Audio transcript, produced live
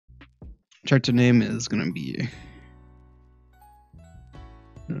character name is gonna be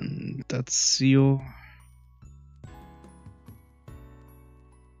that's Seal.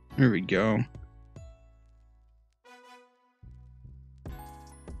 There we go.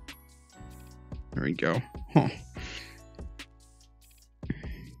 There we go. Huh.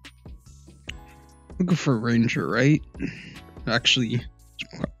 We'll go for Ranger, right? Actually,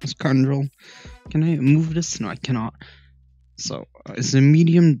 it's Condrel. Can I move this? No, I cannot. So, is a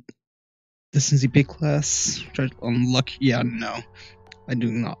medium distance big class? Try to unlock. Yeah, no. I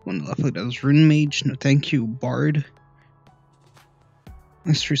do not want to look like that. Was Rune Mage? No, thank you. Bard.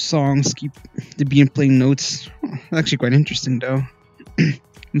 Extra songs. Keep the being playing notes. Oh, actually, quite interesting though.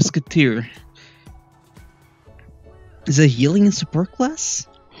 Musketeer. Is it healing and support class?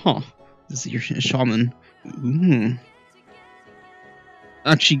 Huh. This is your shaman. Ooh.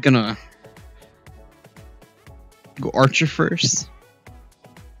 Actually gonna go archer first.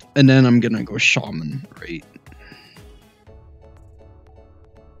 And then I'm gonna go shaman, right?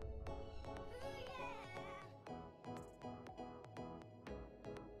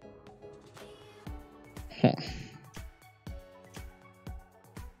 Huh.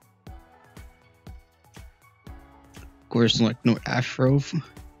 Of course, like no afro.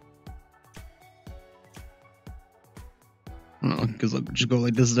 Oh, because I'll just go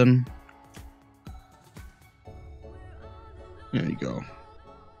like this then. There you go.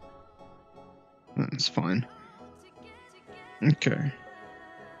 That's fine. Okay.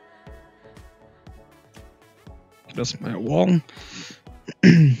 That's my wall.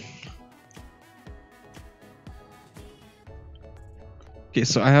 Okay,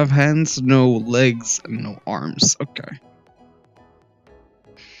 so I have hands, no legs, and no arms. Okay.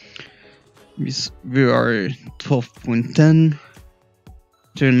 We are 12.10.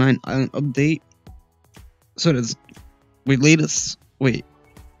 29 island update. So that's latest. Wait,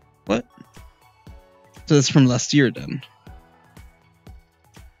 what? So that's from last year then.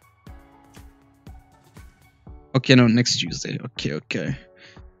 Okay, no, next Tuesday. Okay.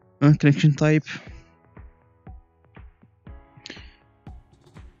 Connection type.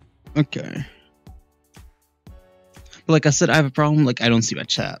 Okay. But like I said, I have a problem. Like I don't see my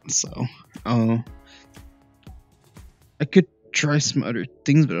chat, so I could try some other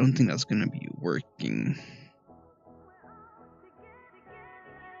things, but I don't think that's gonna be working.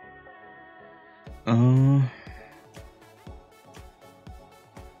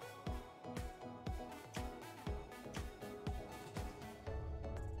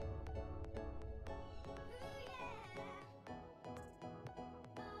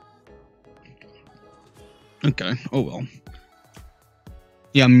 Okay, oh well.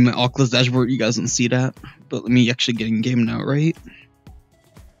 Yeah, I mean, my Oculus dashboard, you guys don't see that. But let me actually get in game now, right?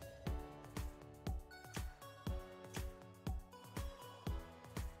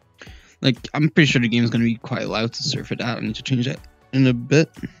 Like, I'm pretty sure the game is going to be quite loud to surf it out. I need to change that in a bit.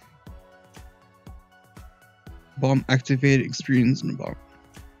 Bomb activated, experience in the bomb.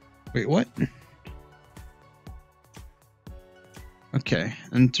 Wait, what? Okay,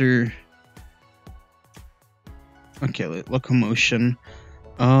 enter. Okay, locomotion.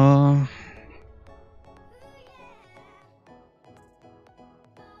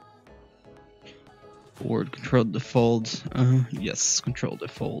 Forward control default. Yes, control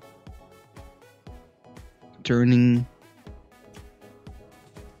default. Turning.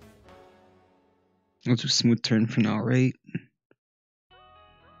 Let's do smooth turn for now, right?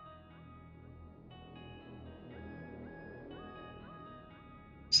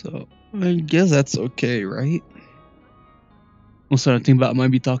 So I guess that's okay, right? Also, I think about I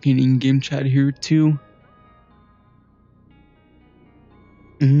might be talking in game chat here too.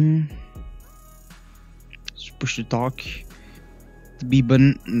 Just push the talk, the B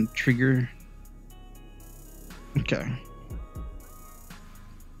button, and trigger. Okay.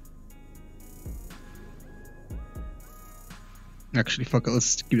 Actually, fuck it.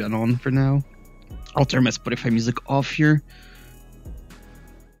 Let's keep that on for now. I'll turn my Spotify music off here.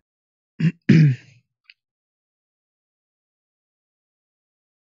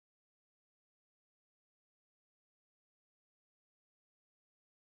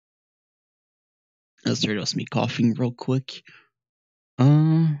 Let's start with me coughing real quick.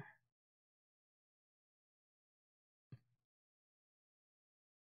 Let's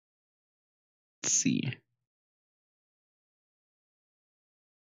see.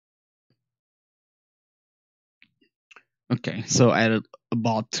 Okay, so I added a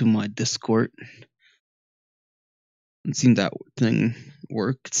bot to my Discord. It seemed that thing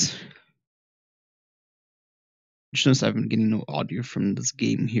worked. Just notice I've been getting no audio from this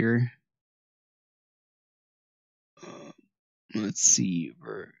game here. Let's see.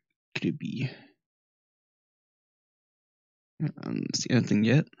 Work. could it be? I don't see anything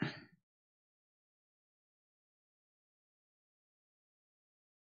yet.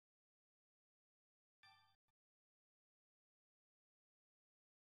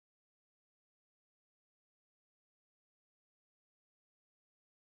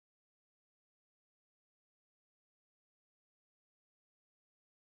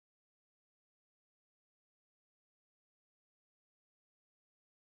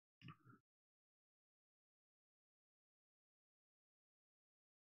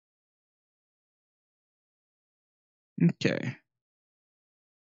 Okay.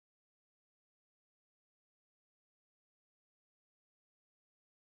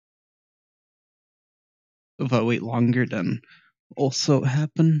 If I wait longer, then also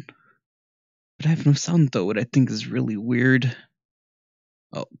happen. But I have no sound though, what I think is really weird.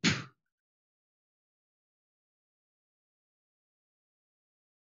 Oh,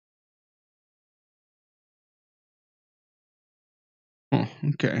 oh,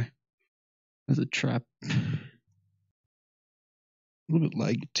 okay. There's a trap. A little bit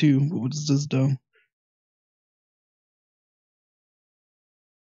lag too. But what is this though?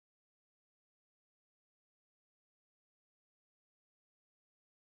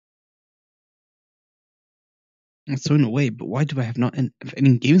 It's going away, but why do I have not have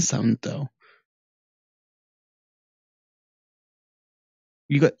any game sound though?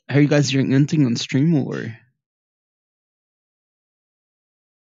 Are you guys hearing anything on stream or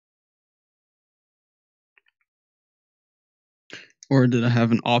did I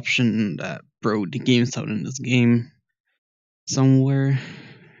have an option that broke the game sound in this game somewhere?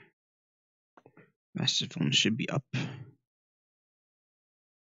 Master phone should be up.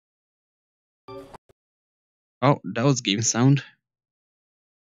 Oh, that was game sound.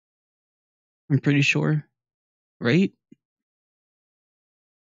 I'm pretty sure, right?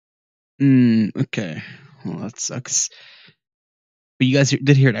 Okay. Well, that sucks. But you guys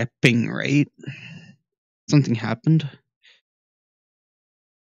did hear that ping, right? Something happened.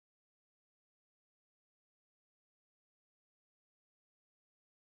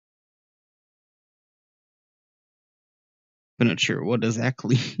 But not sure what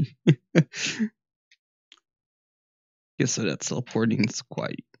exactly. Guess so that teleporting is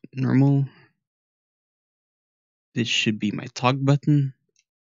quite normal. This should be my talk button.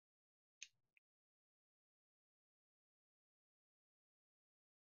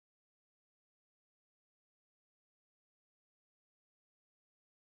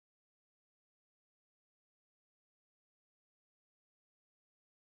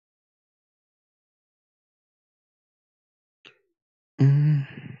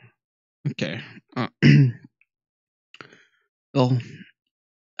 Okay. Well,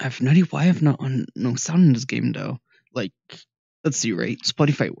 I have no idea why I have no sound in this game though. Like, let's see, right?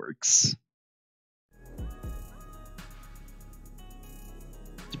 Spotify works.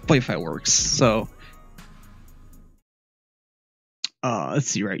 So, let's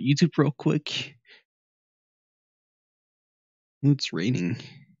see, right? YouTube real quick. It's raining.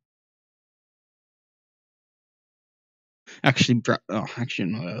 Actually, actually,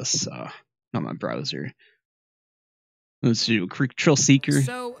 no, that was not my browser. Let's do a quick Trail Seeker.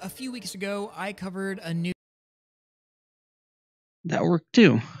 So, a few weeks ago, I covered a new. That worked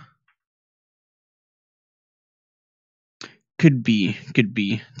too. Could be.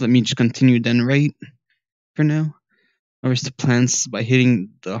 Let me just continue then, right? For now. Harvest the plants by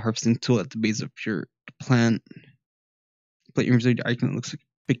hitting the harvesting tool at the base of your plant. Plant your the icon that looks like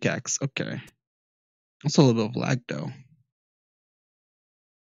a pickaxe. Okay. Also a little bit of lag though.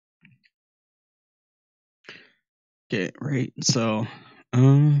 Okay, right. So,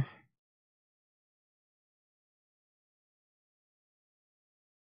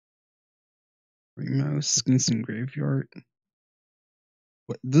 mouse, Kingston Graveyard.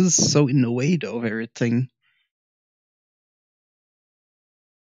 What? This is so in the way though of everything.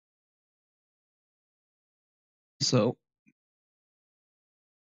 So,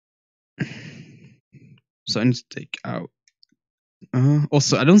 I need to take out.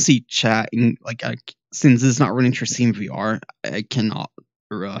 Also, I don't see chatting. Like, since it's not running through Steam VR, I cannot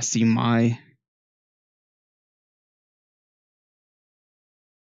see my.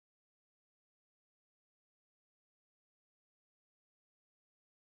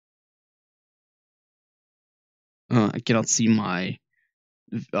 I cannot see my.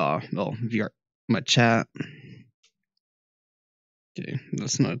 VR, my chat. Okay,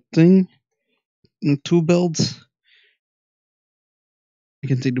 that's not a thing. Two builds. I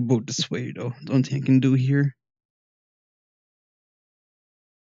can take the boat this way though. The only thing I can do here.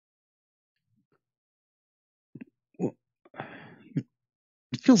 Well,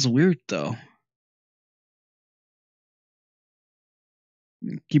 It feels weird though.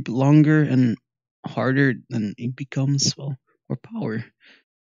 Keep it longer and harder, then it becomes, well, more power.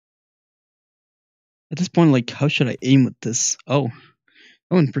 At this point, like, how should I aim with this? Oh,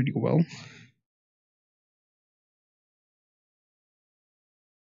 that went pretty well.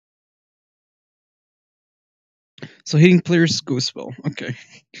 So hitting players goes well. Okay.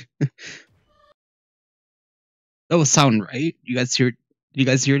 That was sound, right? You guys hear? You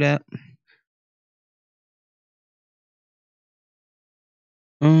guys hear that?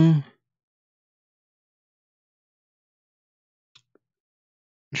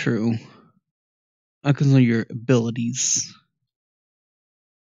 True. I can know your abilities.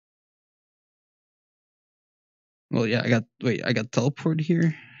 Well, yeah, I got teleport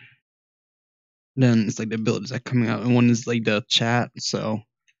here. Then it's like the abilities that coming out, and one is like the chat. So,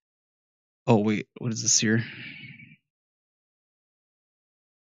 oh wait, what is this here?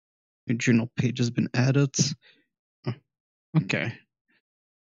 Your journal page has been added. Oh, okay.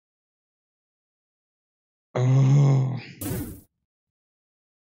 Oh,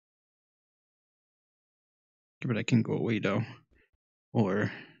 but I can go away though,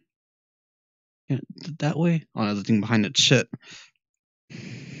 or yeah, that way. Oh, there's a thing behind it. Shit.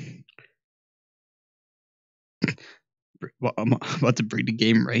 Well, I'm about to break the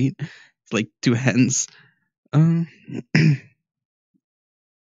game, right? It's like two hands. No,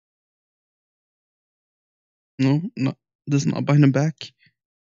 no, this is not behind the back.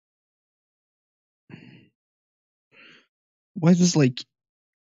 Why is this like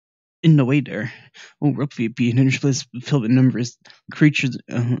in the way there? Oh, rope VP, an interface filled with numbers, creatures,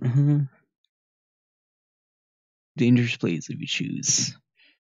 dangerous plays if you choose.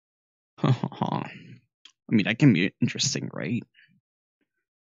 I mean, that can be interesting, right?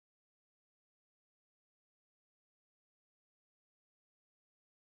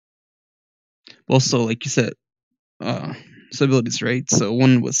 Well, so like you said, abilities, right? So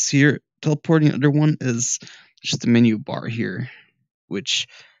one was here teleporting, the other one is just the menu bar here, which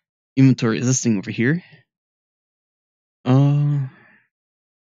inventory is this thing over here. How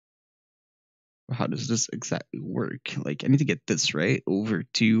does this exactly work? Like, I need to get this right over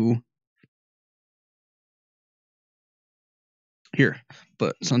to here,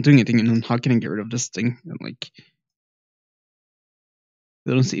 but it's not doing anything. And then how can I get rid of this thing? And like,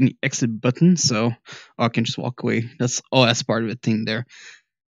 I don't see any exit button, so I can just walk away. That's part of the thing there.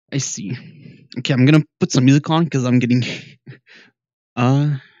 I see. Okay, I'm gonna put some music on because I'm getting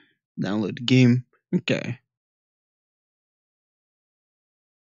download the game. Okay.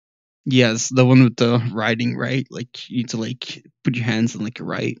 Yes, the one with the riding, right? Like you need to like put your hands on like a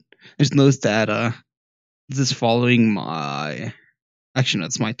right. I just noticed that this is following my actually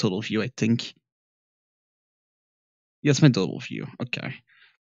that's my total view, I think. Yes, my total view. Okay.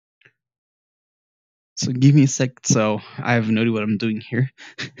 So give me a sec. So I have no idea what I'm doing here.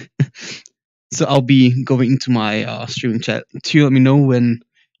 So I'll be going into my streaming chat to let me know when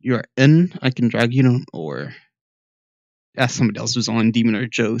you're in. I can drag you in or ask somebody else who's on Demon or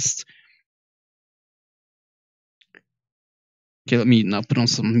Jost. Okay, let me now put on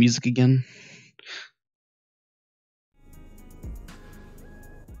some music again.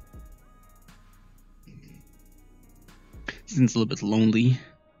 Seems a little bit lonely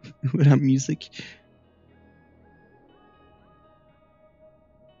without music.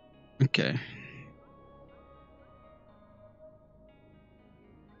 Okay.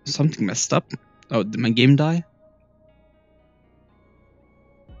 Something messed up. Oh, did my game die?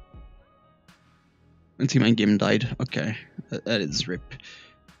 I think my game died. Okay, that is rip.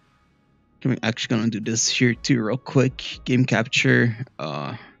 I'm actually gonna do this here too, real quick. Game capture.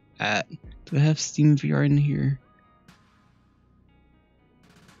 Do I have Steam VR in here?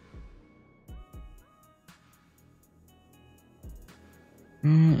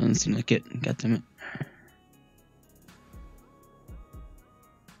 Doesn't seem like it. God damn it.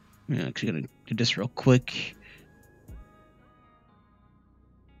 I'm actually gonna do this real quick.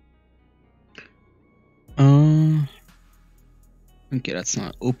 Okay, that's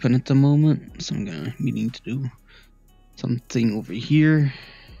not open at the moment, so I'm gonna need to do something over here.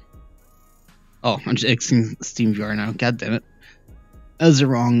 Oh, I'm just exiting Steam VR now. God damn it. That was the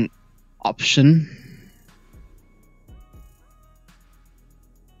wrong option.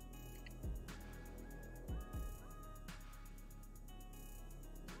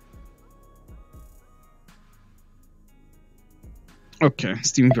 Okay,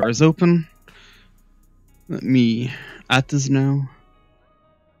 Steam VR is open. Let me add this now.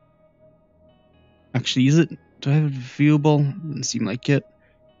 Actually, is it? Do I have it viewable? Doesn't seem like it.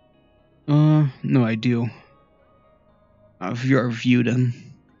 No, I do. VR view then.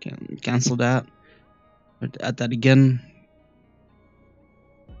 Can cancel that. Add that again.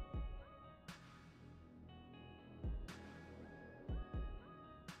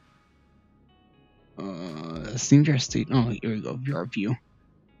 Steam VR state. Oh, here we go. VR view.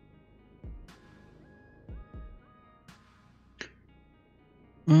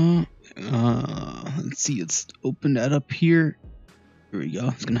 Let's see. It's open that up here. Here we go.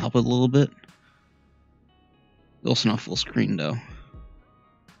 It's gonna help it a little bit. Also not full screen though.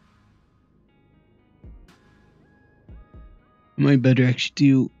 I might better actually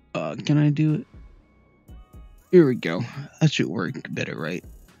do. Can I do it? Here we go. That should work better, right?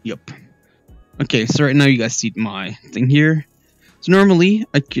 Yep. Okay, so right now you guys see my thing here. So normally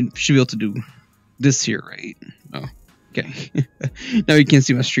I should be able to do this here, right? Oh, okay. Now you can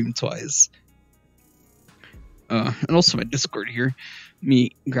see my stream twice. And also my Discord here. Let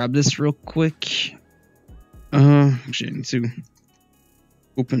me grab this real quick. Actually I need to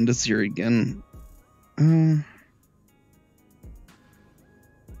open this here again. Damn,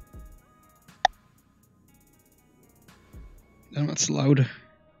 that's loud.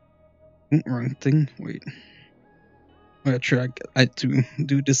 Wrong thing. Wait. I gotta try. I had to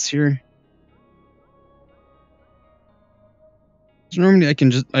do this here. So normally I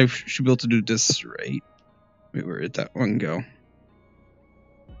should be able to do this, right? Wait, where did that one go?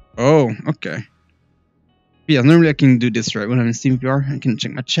 Oh, okay. Yeah, normally I can do this, right? When I'm in Steam VR, I can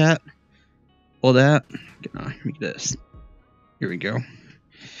check my chat. All that. Make this. Here we go.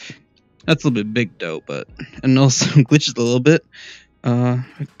 That's a little bit big though, but and also glitches a little bit. I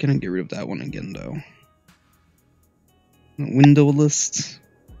can get rid of that one again though. Window list.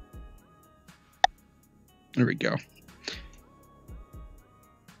 There we go.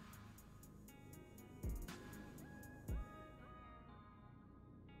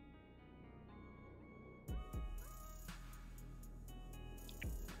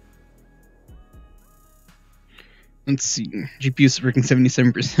 Let's see. GPU is working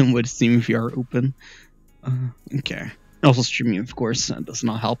 77% with Steam VR open. Okay. And also streaming, of course, that does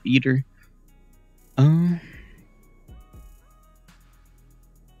not help either.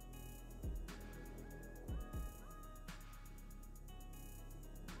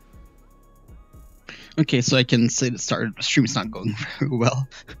 Okay, so I can say the start of the stream is not going very well.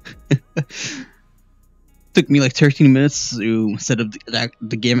 Took me like 13 minutes to set up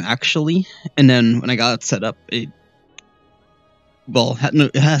the game actually, and then when I got it set up, it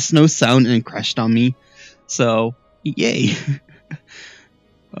has no sound and it crashed on me. So yay!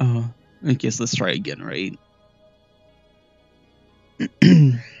 I guess let's try again, right?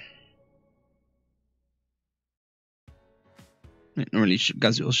 Normally,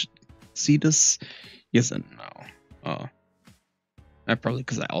 guys, you should see this. Yes and no. I probably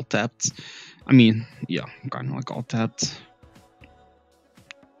because I alt tapped. I mean, yeah, I'm kind of like alt tapped.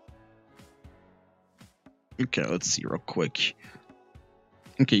 Okay, let's see real quick.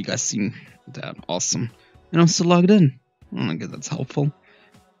 Okay, you guys see that? Awesome. And I'm still logged in. I guess that's helpful.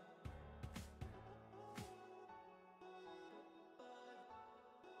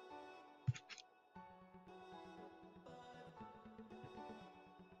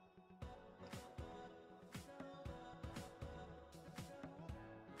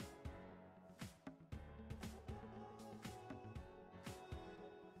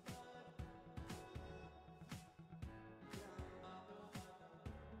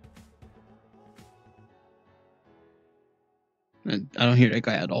 I don't hear that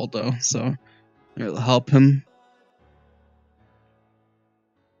guy at all though, so it'll help him.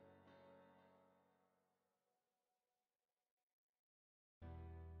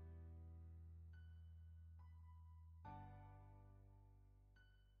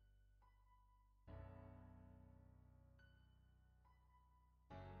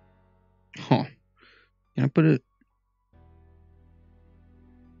 Huh. Can I put it?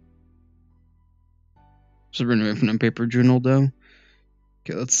 Just run away from the paper journal though.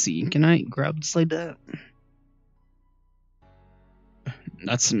 Okay, let's see. Can I grab this like that?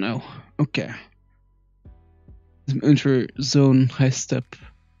 That's a no. Okay. Enter zone high step.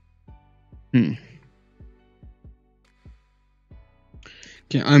 Okay,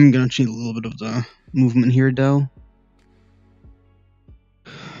 I'm gonna change a little bit of the movement here though.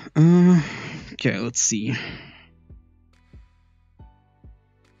 Okay, let's see.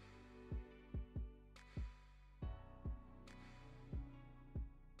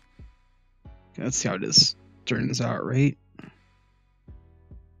 Okay, let's see how this turns out, right?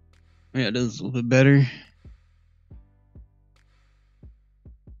 Yeah, it is a little bit better.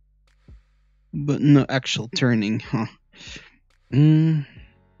 But no actual turning, huh?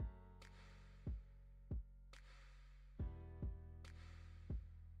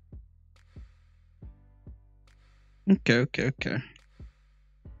 Okay.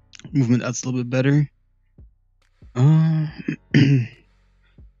 Movement, that's a little bit better.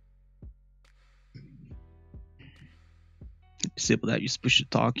 Disable that, use push to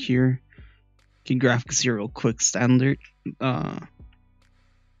talk here. Okay, graphics here real quick, standard. I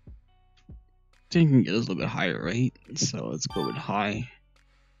think we can get a little bit higher, right? So let's go with high.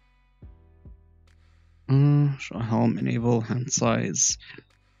 Show helm, enable, hand size.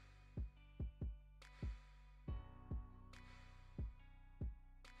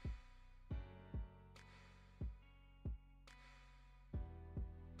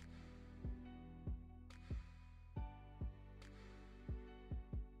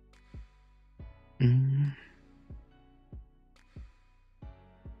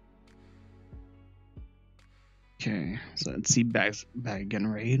 Okay, so let's see back again,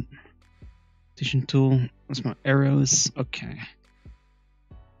 right? Addition tool, that's my arrows. Okay.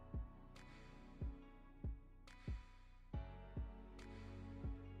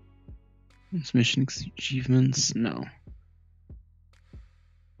 Mission achievements, no.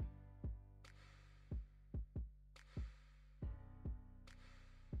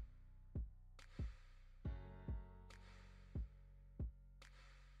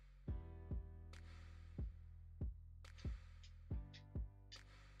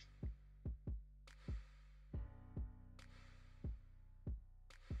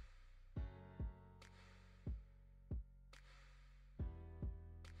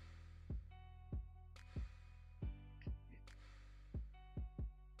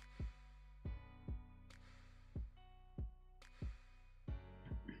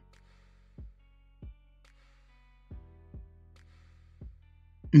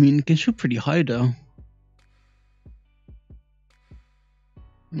 I mean, it can shoot pretty high though.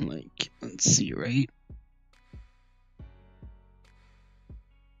 Like, let's see, right?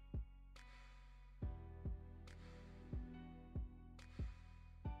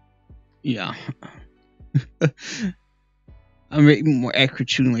 Yeah. I'm rating more accurate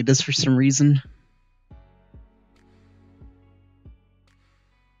shooting like this for some reason.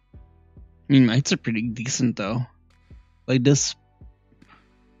 I mean, my hits are pretty decent though. Like this.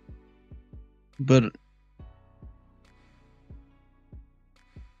 But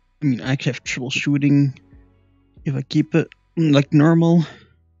I mean, I actually have trouble shooting if I keep it like normal.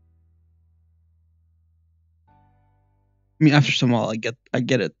 I mean, after some while, I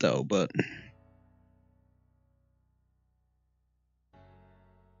get it though, but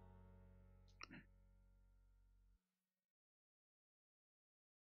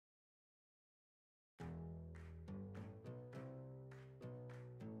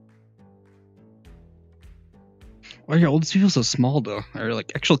why are all these people so small though? Are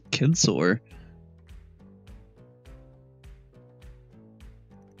like actual kids or?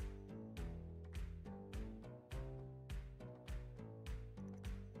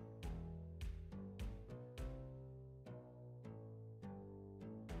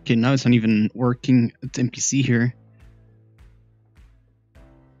 Okay, now it's not even working. It's NPC here.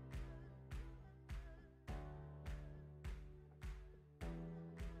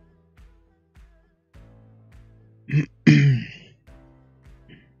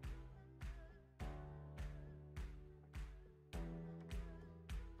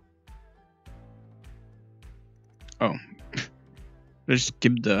 Oh, let's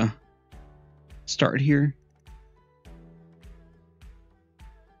skip the start here.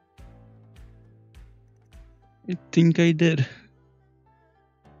 I think I did.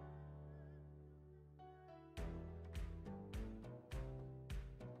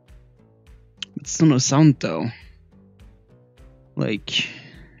 It's still no sound though. Like,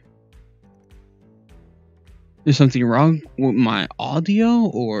 is something wrong with my audio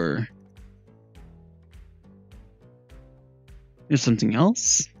or is something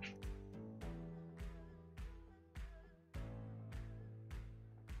else?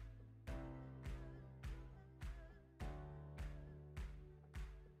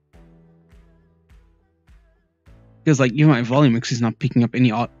 Because like even my volume mix is not picking up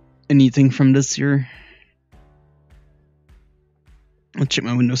anything from this here. I'll check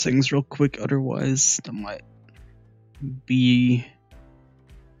my Windows settings real quick. Otherwise, that might be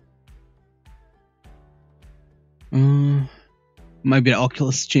might be the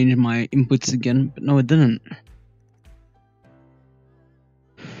Oculus changing my inputs again, but no, it didn't.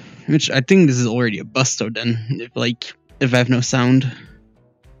 Which I think this is already a bust though. Then, if I have no sound.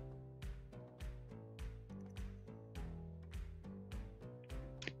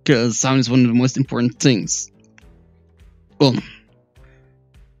 Because sound is one of the most important things. Well,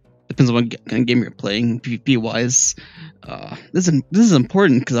 depends Depends on what kind of game you're playing. PvP wise, this is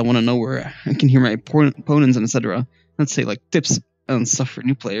important because I want to know where I can hear my opponents and etc. Let's say like tips and stuff for a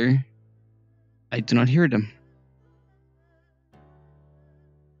new player. I do not hear them.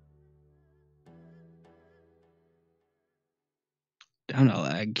 Down a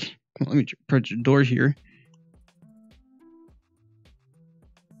lag. Come on, let me approach the door here.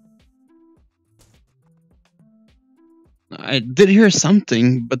 I did hear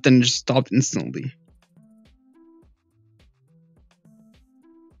something, but then it just stopped instantly.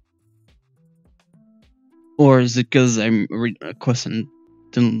 Or is it because I'm reading a quest and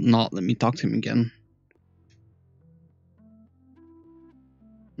did not let me talk to him again?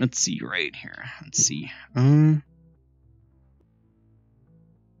 Let's see right here. Let's see.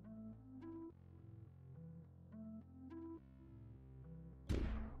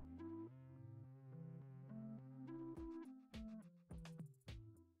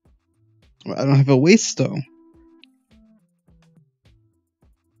 Well, I don't have a waist though.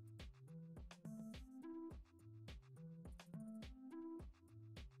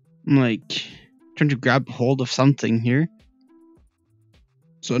 I'm like trying to grab hold of something here.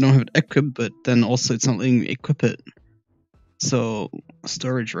 So I don't have it equipped, but then also it's not letting me equip it. So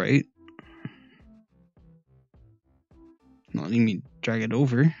storage, right? Not letting me drag it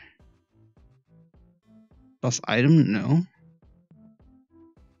over. Plus item, no.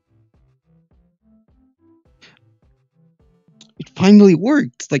 It finally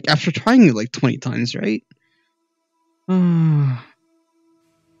worked. Like after trying it like 20 times, right? Come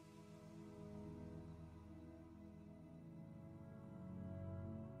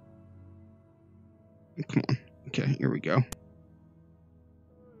on. Okay, here we go.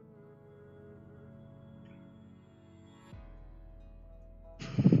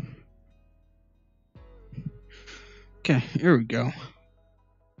 Okay, here we go.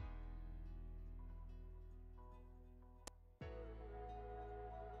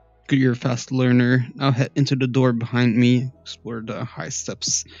 Good, you're a fast learner. Now head into the door behind me. Explore the high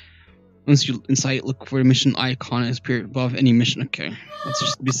steps. Once you're inside, look for the mission icon as appeared above any mission. Okay, let's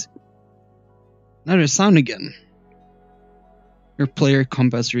just be. Now there's sound again. Your player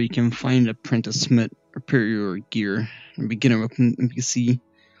compass where you can find apprentice smith, repair your gear, and beginner weapon NPC.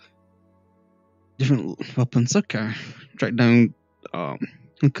 Different weapons. Okay, track down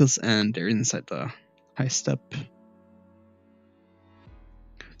Lucas and they're inside the high step.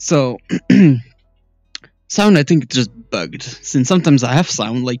 So sound, I think it's just bugged. Since sometimes I have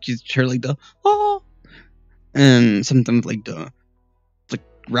sound like you hear like the oh, and sometimes like the like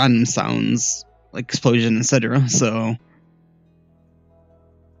random sounds like explosion, etc. So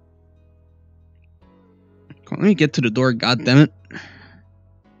come on, let me get to the door. God damn it!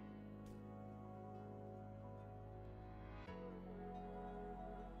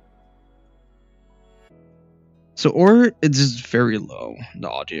 So or it's just very low, the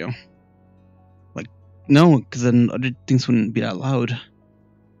audio. Like no, because then other things wouldn't be that loud.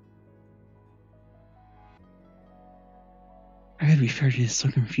 I gotta be fair, it's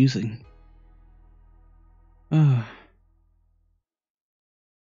so confusing. I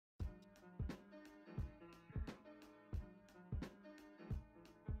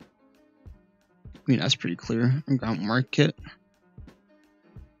mean, that's pretty clear. Ground market.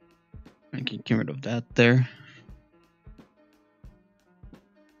 I can get rid of that there.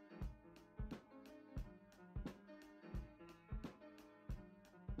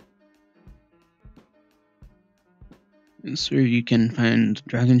 So you can find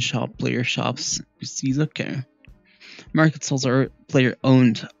Dragon Shop, player shops, PCs. Okay. Market stalls are player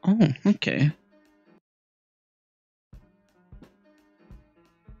owned. Oh, okay.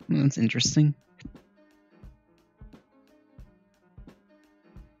 Well, that's interesting.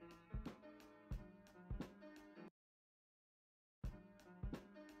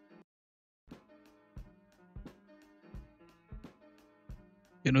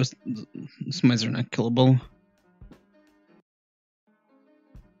 Yeah, those mice are not killable.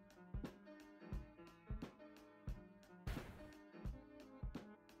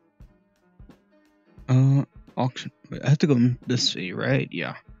 Auction. Wait, I have to go this way, right?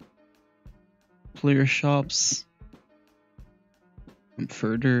 Yeah. Player shops. And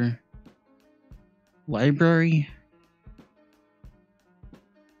further. Library.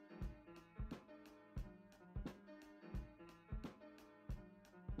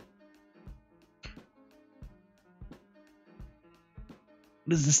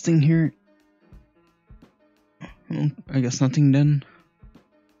 What is this thing here? Well, I guess nothing then.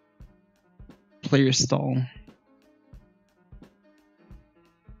 Player stall.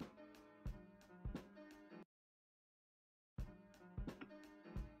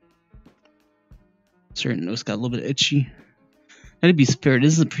 Certain nose got a little bit itchy. Now, to be fair,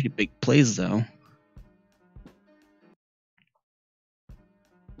 this is a pretty big place, though.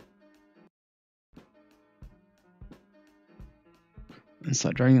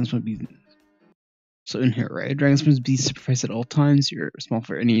 Inside dragons would be so in here, right? Dragons must be supervised at all times. You're responsible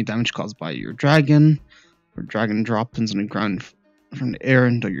for any damage caused by your dragon, or dragon droppings on the ground from the air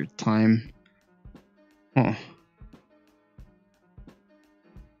until your time. Oh.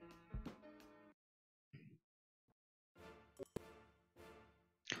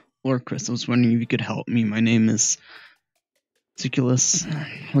 Lord Chris, I was wondering if you could help me. My name is Ridiculous.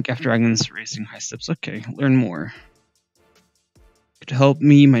 Look after dragons, racing high steps. Okay, learn more. Could help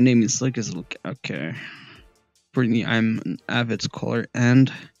me. My name is Lucas. Okay. Brittany, I'm an avid scholar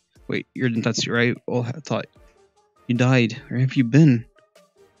and wait, that's right. Oh, I thought you died. Where have you been?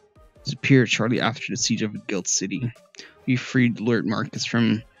 Disappeared shortly after the siege of Guild City. You freed Lord Marcus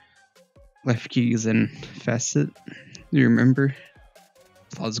from life keys and Facet. Do you remember?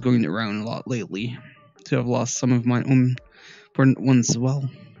 Thoughts going around a lot lately. To have lost some of my own important ones as well.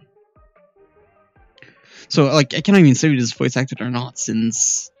 So, like, I can't even say if this voice acted or not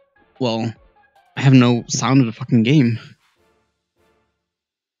since, well, I have no sound of the fucking game.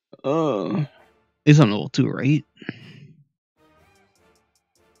 It's on level 2, right?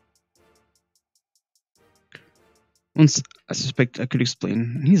 Once I suspect I could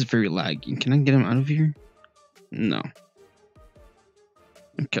explain. He's very laggy. Can I get him out of here? No.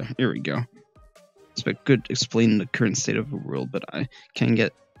 Okay, here we go. Suspect could explain the current state of the world, but I can't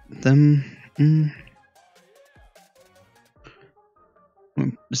get them.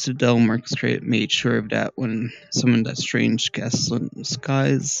 When Mr. Del Marcus made sure of that when summoned that strange castle in the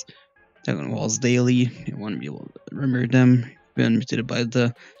skies. Tagging walls daily. You want to be able to remember them. Been mutated by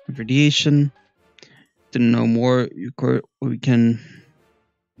the radiation. Didn't know more. We can.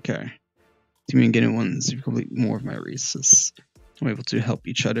 Okay. Teaming getting ones to complete more of my races. I'm able to help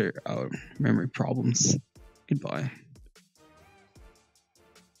each other out. Memory problems. Goodbye.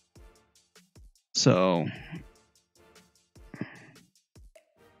 So.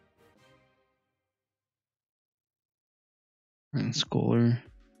 And scholar.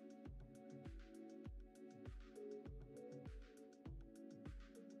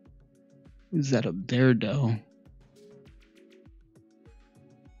 Who's that up there, though?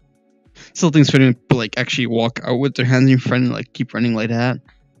 Still thinks for them to like actually walk out with their hands in front and like keep running like that.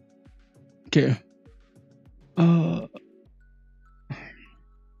 Okay. Kind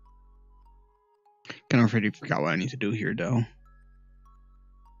of already forgot what I need to do here, though.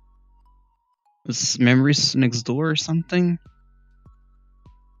 Was memories next door or something?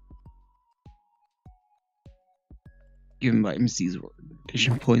 Given by MC's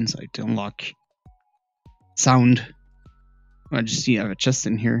addition points I to unlock sound. I just see I have a chest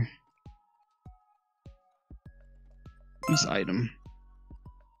in here. Use item.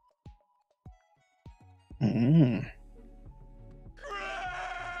 Oh.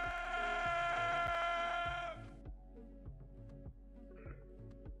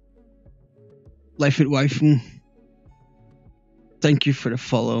 Life with Waifu. Thank you for the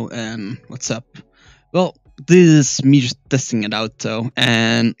follow and what's up? Well, this is me just testing it out though,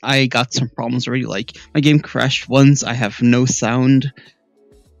 and I got some problems already. Like my game crashed once, I have no sound,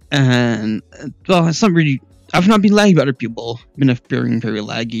 and well, it's not really. I've not been laggy, but other people have been appearing very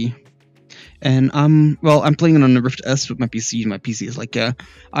laggy. And I'm playing it on the Rift S with my PC. My PC is like a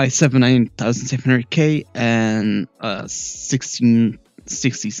i7 9700K and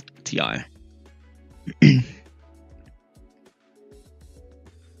 1660 Ti.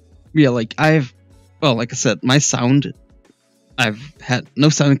 Yeah, like like I said, my sound, I've had no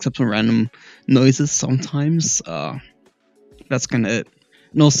sound except for random noises sometimes. That's kind of it.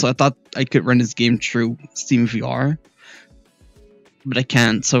 And also, I thought I could run this game through Steam VR, but I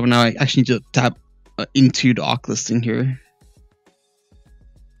can't. So now I actually need to tap into the Oculus thing here.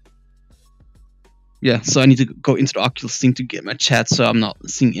 Yeah, so I need to go into the Oculus thing to get my chat, so I'm not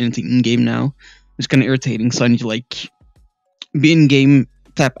seeing anything in game now. It's kind of irritating. So I need to like be in game,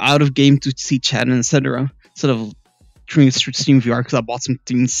 tap out of game to see chat and etc. Instead of doing it through Steam VR, because I bought some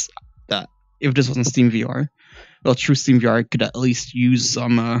things that if this wasn't Steam VR, well, through Steam VR I could at least use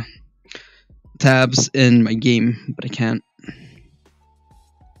some tabs in my game, but I can't.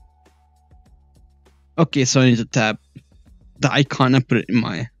 Okay, so I need to tap the icon and put it in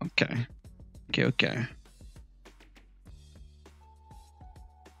my okay.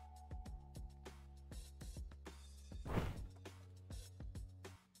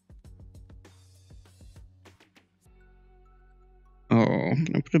 Oh,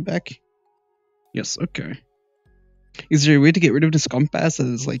 can I put it back? Yes, okay. Is there a way to get rid of this compass that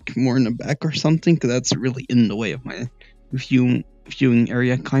is like more in the back or something? Because that's really in the way of my viewing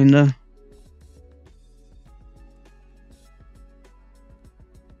area, kinda.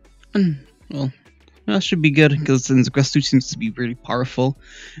 And well, that should be good because since Quest 2 seems to be really powerful,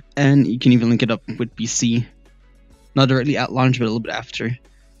 and you can even link it up with PC. Not directly at launch, but a little bit after.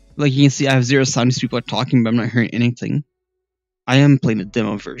 Like you can see, I have 0 sound. These people are talking, but I'm not hearing anything. I am playing the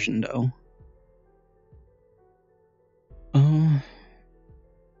demo version though.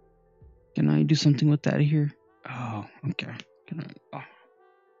 Can I do something with that here? Oh, okay. Can I? Oh.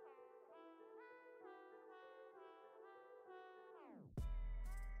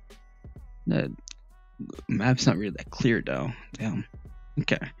 The map's not really that clear though. Damn.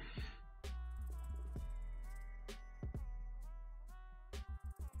 Okay.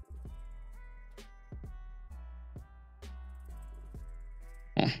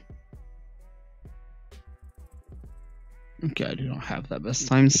 Oh. Okay, I do not have that best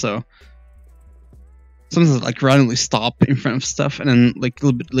time, so sometimes I like randomly stop in front of stuff, and then like a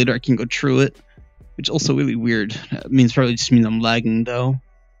little bit later I can go through it, which is also really weird. That means probably just means I'm lagging though.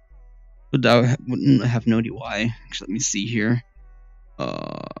 But I wouldn't have no idea why. Actually, let me see here.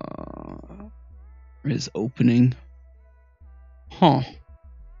 Where is opening? Huh.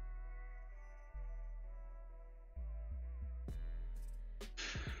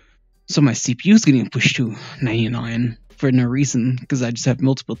 So my CPU is getting pushed to 99 for no reason, because I just have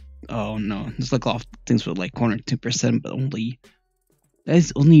multiple. Oh no, there's like a lot of things with like 1 or 2%, but only that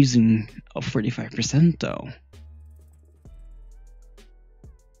is only using 45% though.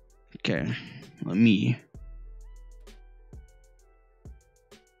 Okay, let me.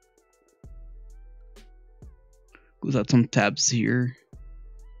 Close out some tabs here.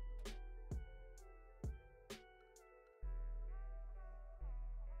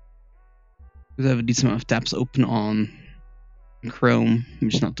 Because I have a decent amount of tabs open on Chrome,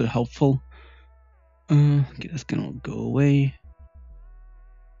 which is not too helpful. Okay, that's gonna go away.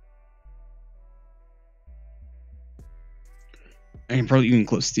 I can probably even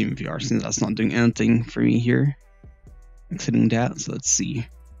close Steam VR since that's not doing anything for me here. Exiting that, so let's see.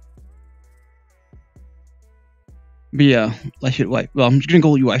 But yeah, life at wife. Well, I'm just gonna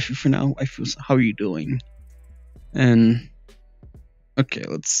call you waifu for now. Waifu, how are you doing? And okay,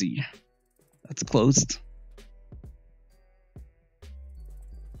 let's see. That's closed.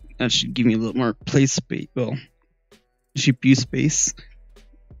 That should give me a little more play space. Well, GPU space.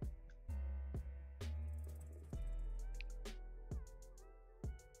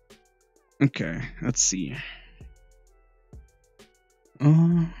 Okay, let's see.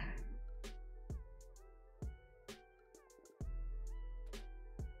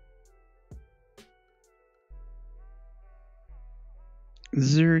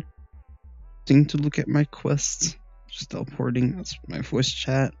 Is there a thing to look at my quest? Just teleporting. That's my voice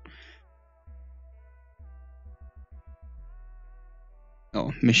chat.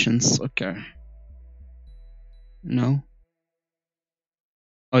 Oh, missions. Okay. No.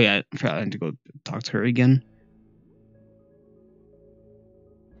 Oh yeah, I forgot I had to go talk to her again.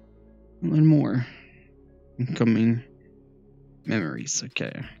 Learn more. Incoming memories.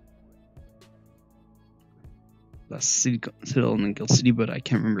 Okay. Last Citadel in Guild City, but I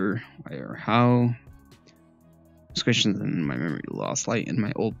can't remember why or how. Questions in my memory lost light in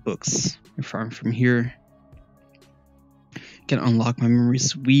my old books. If I'm from here, can unlock my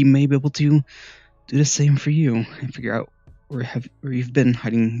memories. We may be able to do the same for you and figure out where you've been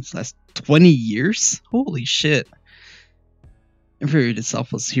hiding these last 20 years. Holy shit! Every the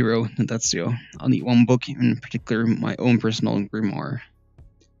selfless hero, Natetsuyo. I'll need one book in particular, my own personal grimoire.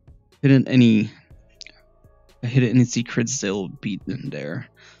 Hidden any secrets, they'll be in there.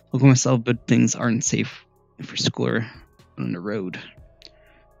 Look at myself, but things aren't safe for school or on the road.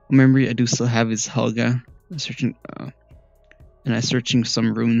 One memory I do still have is Helga searching, searching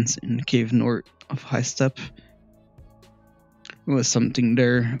some ruins in the cave north of High Step. There was something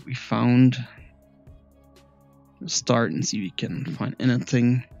there we found. Let's start and see if we can find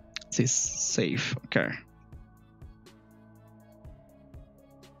anything. Say safe. Okay.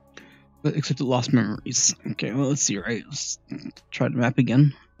 But except the lost memories. Okay, well, let's see, right? Let's try the map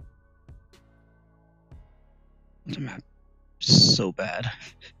again. The map is so bad.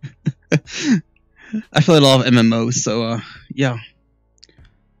 I played a lot of MMOs, so yeah.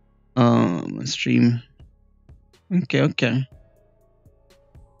 Stream. Okay.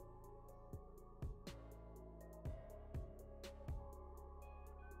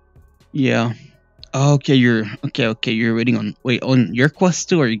 Yeah. Okay, you're waiting on on your quest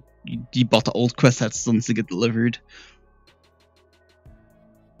too, or you bought the old quest that still needs to get delivered?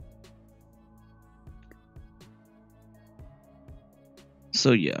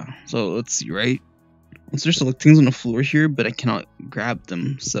 So yeah, so let's see, right? So there's like things on the floor here, but I cannot grab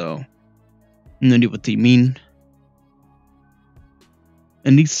them, so no idea what they mean.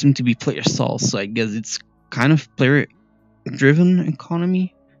 And these seem to be player solved, so I guess it's kind of player driven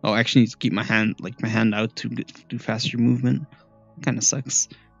economy. Oh, I actually need to keep my hand out to do faster movement. Kind of sucks.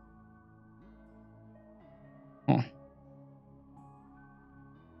 Oh.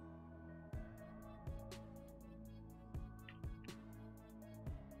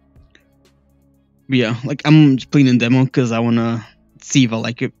 But yeah, like I'm just playing in demo because I wanna see if I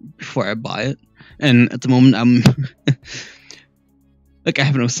like it before I buy it. And at the moment, I'm like I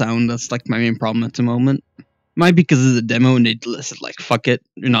have no sound. That's like my main problem at the moment. Might be because it's a demo and they listed like fuck it,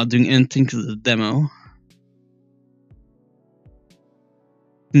 you're not doing anything because it's a demo.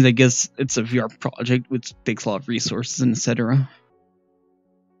 And I guess it's a VR project which takes a lot of resources and etc.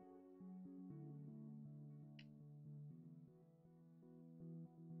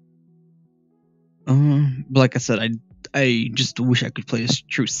 But like I said, I just wish I could play this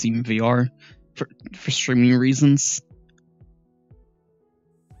through Steam VR for streaming reasons.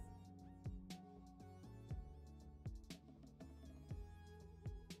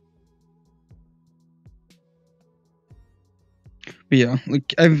 But yeah, like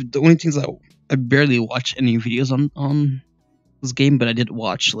the only things I barely watch any videos on this game, but I did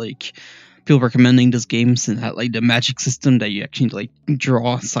watch like people recommending this game and had like the magic system that you actually like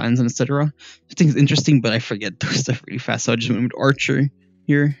draw signs and etc. I think it's interesting, but I forget those stuff really fast, so I just went with Archer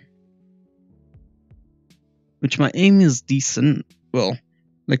here. Which my aim is decent. Well,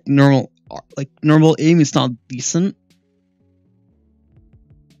 like normal aim is not decent.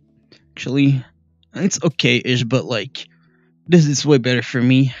 Actually, it's okay-ish, but like this is way better for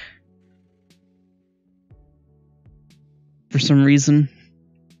me. For some reason.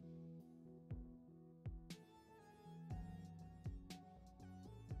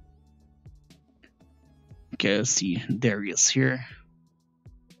 Okay, let's see. Darius here.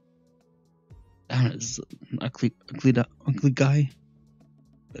 That is an ugly guy.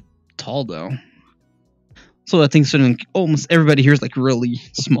 But tall though. So I think almost everybody here is like really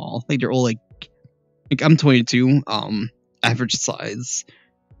small. Like they're all like I'm 22, average size.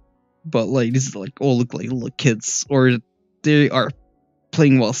 But like this is like all look like little kids, or they are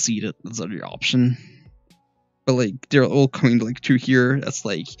playing well seated. That's the other option. But like they're all coming like through here. That's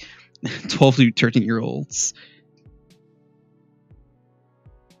like 12 to 13-year-olds.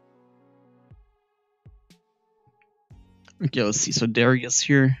 Okay, let's see. So Darius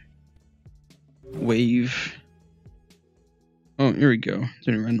here. Wave. Oh, here we go.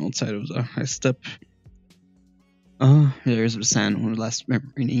 Turning around outside of the high step. There's the sand. One of the last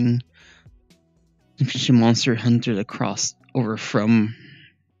remaining infantry monster hunted across over from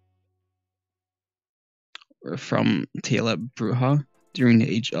Tela Bruja during the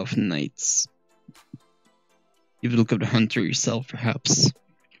Age of Knights. You have to look up the hunter yourself, perhaps.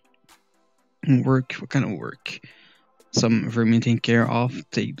 And work? What kind of work? Some vermin taken care of.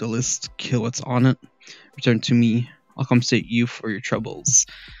 Take the list, kill what's on it. Return to me. I'll compensate you for your troubles.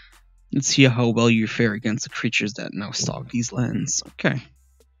 Let's see how well you fare against the creatures that now stalk these lands. Okay.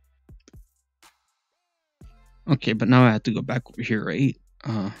 Okay, but now I have to go back over here, right?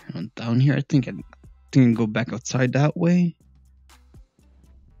 Down here, I think I can go back outside that way.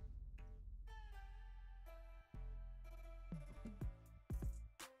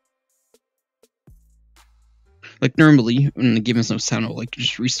 Like normally, when the game has no sound, I'll like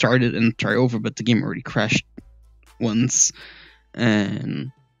just restart it and try over, but the game already crashed once,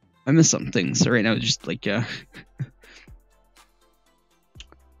 and I missed some things. So right now it's just like a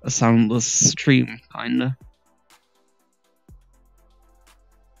soundless stream, kinda.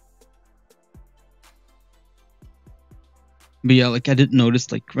 But yeah, like I did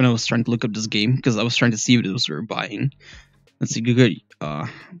notice, like when I was trying to look up this game, because I was trying to see if it was worth buying. Let's see, Google. I'm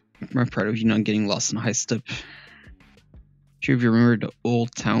proud of you not getting lost in a high step. Sure, if you remember the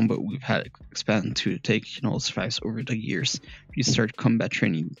old town, but we've had it expanded to take all survives over the years. If you start combat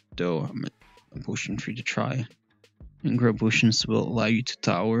training, though, I'm a potion for you to try. And grow potions will allow you to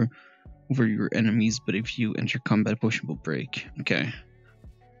tower over your enemies, but if you enter combat, potion will break. Okay.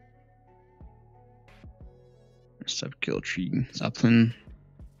 Step kill tree sapling.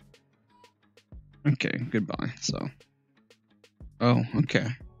 Okay, goodbye. So. Oh, okay.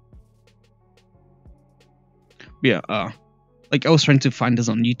 Yeah, like I was trying to find this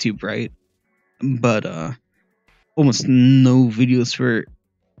on YouTube, right? But almost no videos were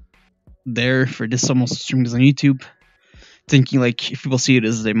there for this. Almost streamed this on YouTube, thinking like if people see it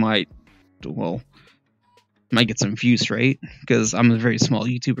as they might get some views, right? Because I'm a very small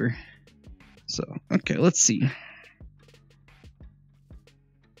YouTuber. So okay, let's see.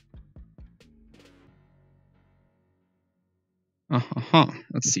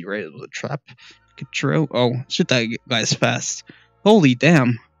 Let's see, right? It was a trap. Control. Oh, shit, that guy's fast. Holy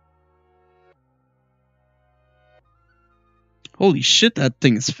damn. Holy shit, that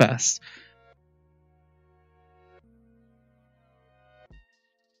thing is fast.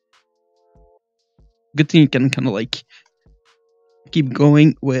 Good thing you can kind of like keep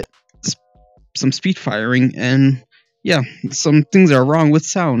going with some speed firing, and yeah, some things are wrong with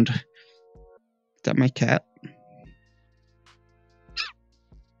sound. Is that my cat?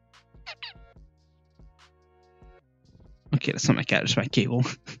 Okay, that's not my cat, it's my cable.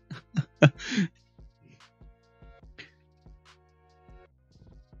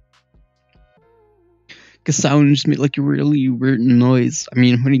 Cause sound just made like a really weird noise. I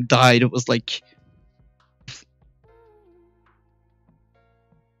mean, when he died, it was like.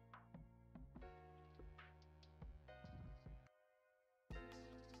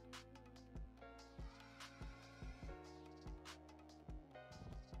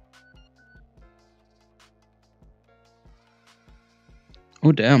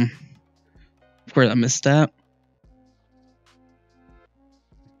 Oh damn. Of course I missed that.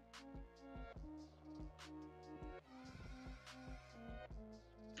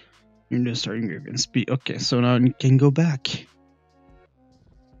 You're just starting gradient speed. Okay, so now you can go back.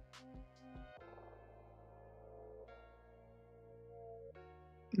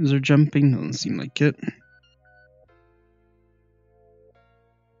 Is there jumping? Doesn't seem like it.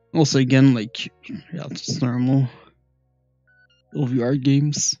 Also, again, like, yeah, it's just normal. Little VR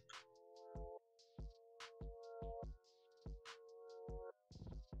games.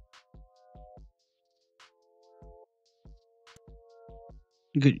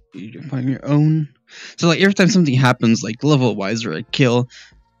 Good, you can find your own. So, like, every time something happens, like, level-wise or a kill,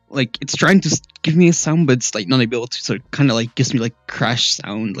 like, it's trying to give me a sound, but it's, like, not able to, so it kind of, like, gives me, like, crash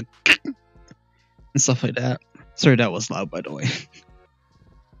sound, like, and stuff like that. Sorry, that was loud, by the way.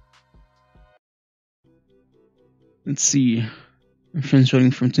 Let's see. My friend's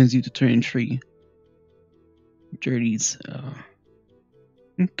running from 20 to 23. 30s.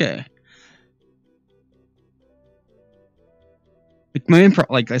 Okay. Like my main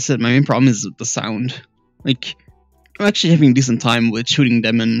like I said, my main problem is the sound. Like I'm actually having a decent time with shooting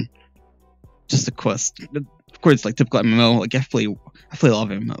them in just a quest. But of course, like typical MMO. Like I play a lot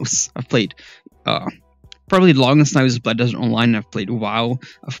of MMOs. I've played probably the longest time is Blood Desert Online. I've played WoW.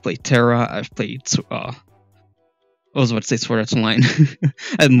 I've played Terra. I've played I was about to say Sword Art Online.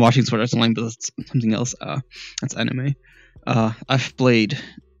 I've been watching Sword Art Online, but that's something else. That's anime. I've played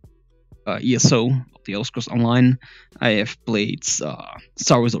ESO, the Elder Scrolls Online. I have played Star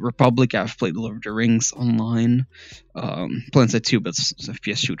Wars: The Republic. I've played Lord of the Rings Online. Planet 2, but it's an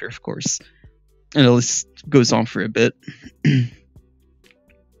FPS shooter, of course. And the list goes on for a bit.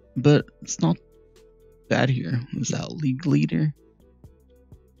 But it's not bad here. Is that League Leader?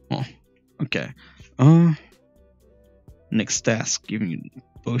 Oh, okay. Next task, giving you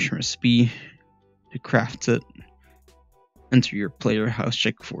potion recipe to craft it. Enter your player house,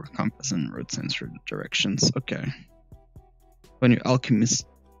 check for compass and road signs for the directions. Okay. When your alchemist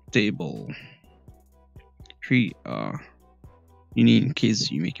table, 3 you need in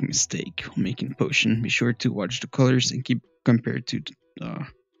case you make a mistake while making potion. Be sure to watch the colors and keep compared to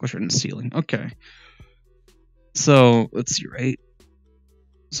colors on the ceiling. Okay. So let's see, right?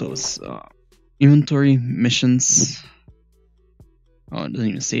 So it's inventory, missions. Oh, it doesn't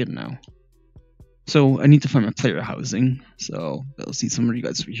even say it now. So I need to find my player housing. So I'll see some of you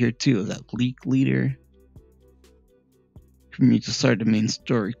guys over here too. Is that League Leader? For me to start the main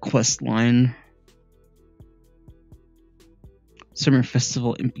story quest line. Summer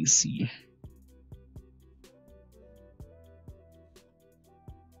Festival NPC.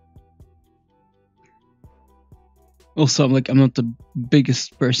 Also, I'm not the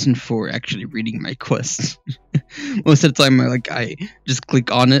biggest person for actually reading my quests. Most of the time, I just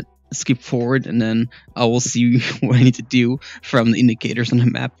click on it, skip forward, and then I will see what I need to do from the indicators on the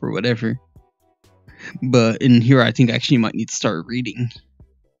map or whatever. But in here, I think I actually might need to start reading.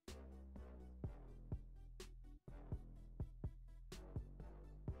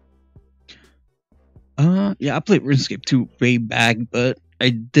 Yeah, I played RuneScape 2 way back, but I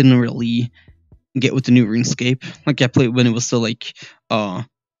didn't really get with the new RuneScape. Like I played when it was still I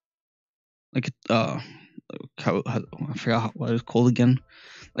forgot what it was called again.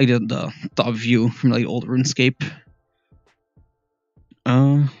 Like the top view from like old RuneScape.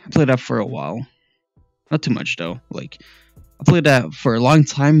 I played that for a while. Not too much though. Like I played that for a long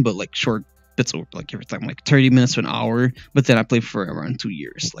time, but like short bits over like every time, like 30 minutes to an hour. But then I played for around 2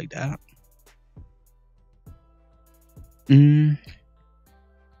 years, like that.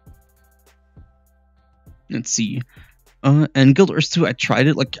 Let's see. And Guild Wars 2, I tried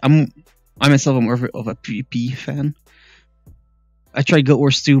it. Like I myself am more of a PvP fan. I tried Guild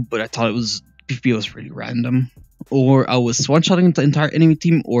Wars 2, but I thought PvP was really random. Or I was one-shotting the entire enemy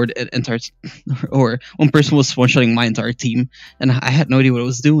team, or or one person was one-shotting my entire team, and I had no idea what I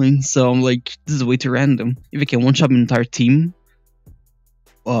was doing. So I'm like, this is way too random. If I can one-shot an entire team,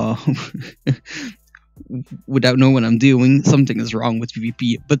 without knowing what I'm doing, something is wrong with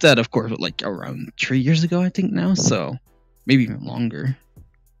PvP. But that, of course, was like around 3 years ago, I think now. So maybe even longer.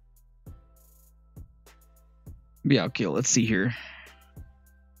 But yeah, okay, let's see here.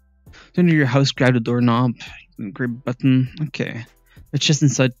 Enter your house, grab the doorknob, grab button. Okay. The chest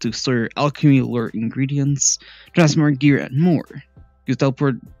inside to store your alchemy lore ingredients, transmog gear, and more. Use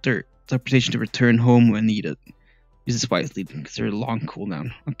teleportation to return home when needed. Use this wisely because they're a long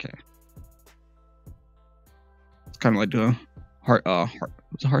cooldown. Okay. It's kind of like the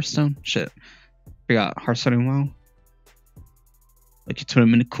was it Hearthstone? Shit. I got Hearthstone in WoW. Like a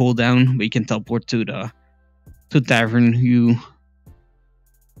 20-minute cooldown, but you can teleport to the tavern you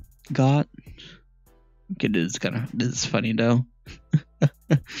got. Okay, this is funny though.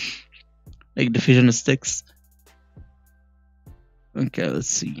 Like the Fusion of Sticks. Okay, let's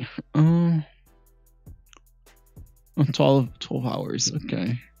see. 12 hours.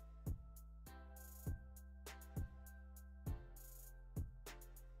 Okay.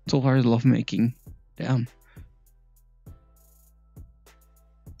 Hours of lovemaking. Damn.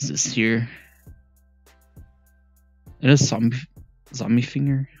 Is this here? It is zombie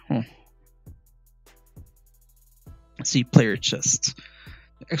finger. Oh. Let's see, player chest.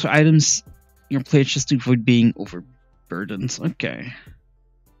 Extra items in your player chest to avoid being overburdened. Okay.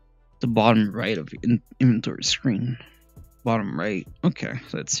 The bottom right of your inventory screen. Bottom right. Okay,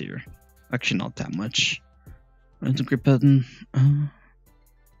 so that's here. Actually, not that much. Random grip button.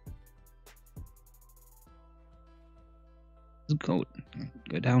 Go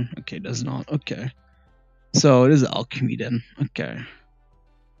down. Okay, does not. Okay. So it is alchemy then. Okay.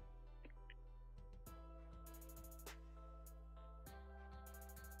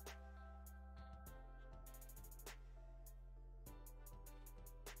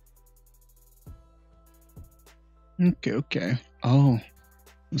 Okay. Oh,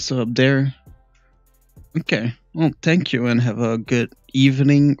 so up there. Okay. Well, thank you and have a good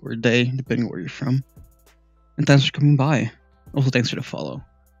evening or day, depending where you're from. And thanks for coming by. Also, thanks for the follow.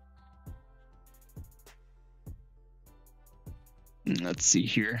 Let's see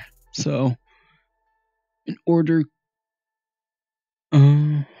here. So, in order.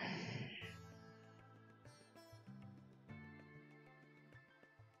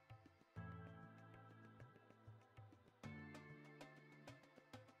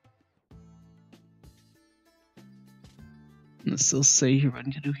 Let's still say here what I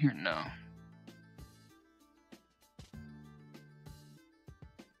need to do here now.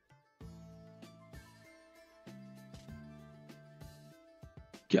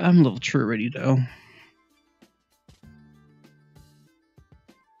 Yeah, I'm level 2 already though.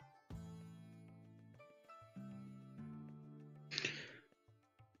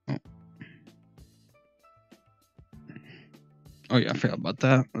 Oh yeah, I forgot about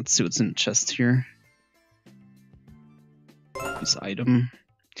that. Let's see what's in the chest here. This item.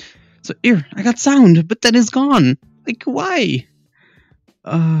 So here, I got sound, but that is gone. Like, why?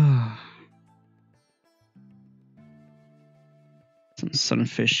 Some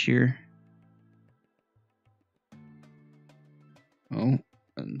sunfish here. Oh,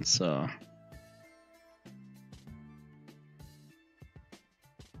 and some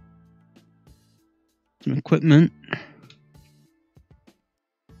equipment.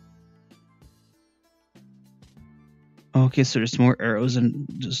 Okay, so there's more arrows than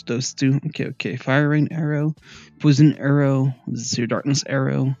just those two. Okay. Fire rain arrow, poison arrow, zero darkness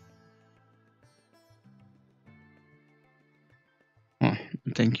arrow. Oh,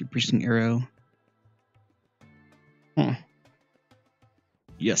 thank you, piercing arrow. Oh,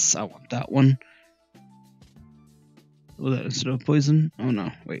 yes, I want that one. Was that instead of poison? Oh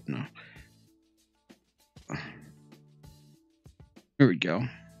no, wait, no. Here we go.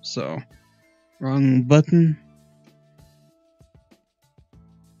 So, wrong button.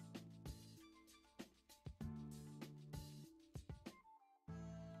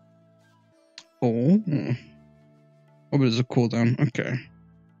 Oh, but there's a cooldown. Okay.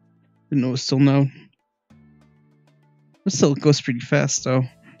 Didn't know it was still no. It still goes pretty fast though.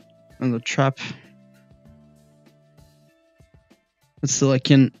 On the trap. But still, I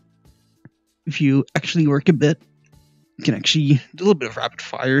can. If you actually work a bit, you can actually do a little bit of rapid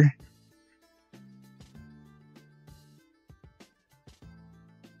fire.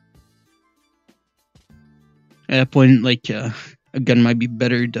 At that point, like, a gun might be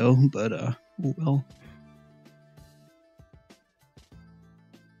better though, but oh well.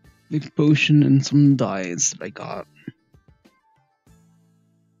 Big potion and some dyes that I got.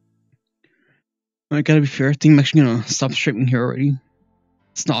 I gotta be fair, I think I'm actually gonna stop streaming here already.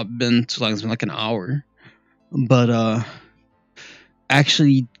 It's not been too long, it's been like an hour. But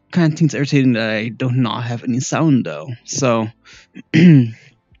actually kind of think it's irritating that I do not have any sound though. So I'm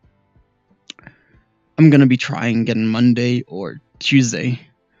gonna be trying again Monday or Tuesday,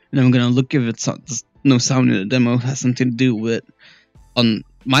 and I'm gonna look if it's not, no sound in the demo has something to do with on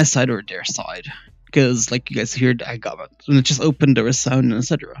my side or their side. Because like you guys heard, I got when it just opened there was sound and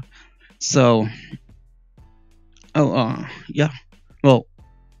etc. So yeah. Well,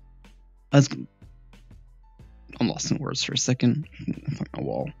 I'm lost in words for a second. Find my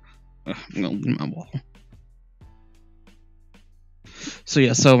wall. I'm gonna leave my wall. So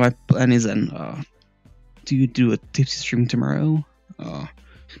yeah, so my plan is then do a tipsy stream tomorrow.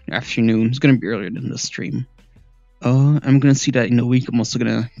 Afternoon. It's gonna be earlier than this stream. I'm gonna see that in a week. I'm also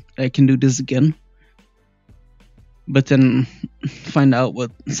I can do this again. But then find out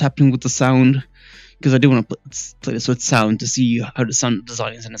what's happening with the sound, because I do want to play this with sound to see how the sound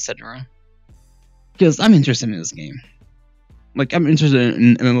design is and etc. Because I'm interested in this game. Like, I'm interested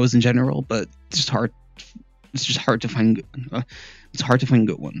in MMOs in general, but it's just hard. It's just hard to find. It's hard to find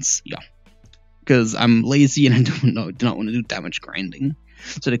good ones. Yeah, because I'm lazy and I do not want to do that much grinding.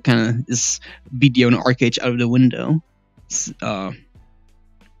 So they kind of just beat the arcade out of the window. Same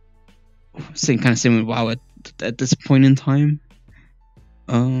with WoW at this point in time.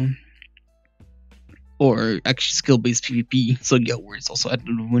 Or actually skill-based PvP. So Guild Wars also out of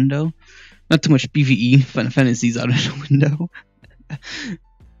the window. Not too much PvE. Final Fantasy's out of the window.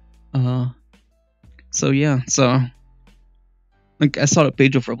 So yeah. So like I saw the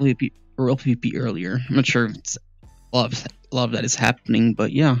page of Real PvP earlier. I'm not sure if it's a lot of that is happening,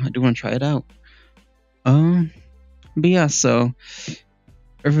 but yeah, I do want to try it out. But yeah, so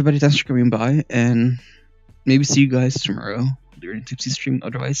everybody, thanks for coming by, and maybe see you guys tomorrow during Tipsy stream.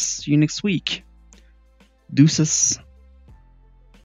 Otherwise, see you next week. Deuces.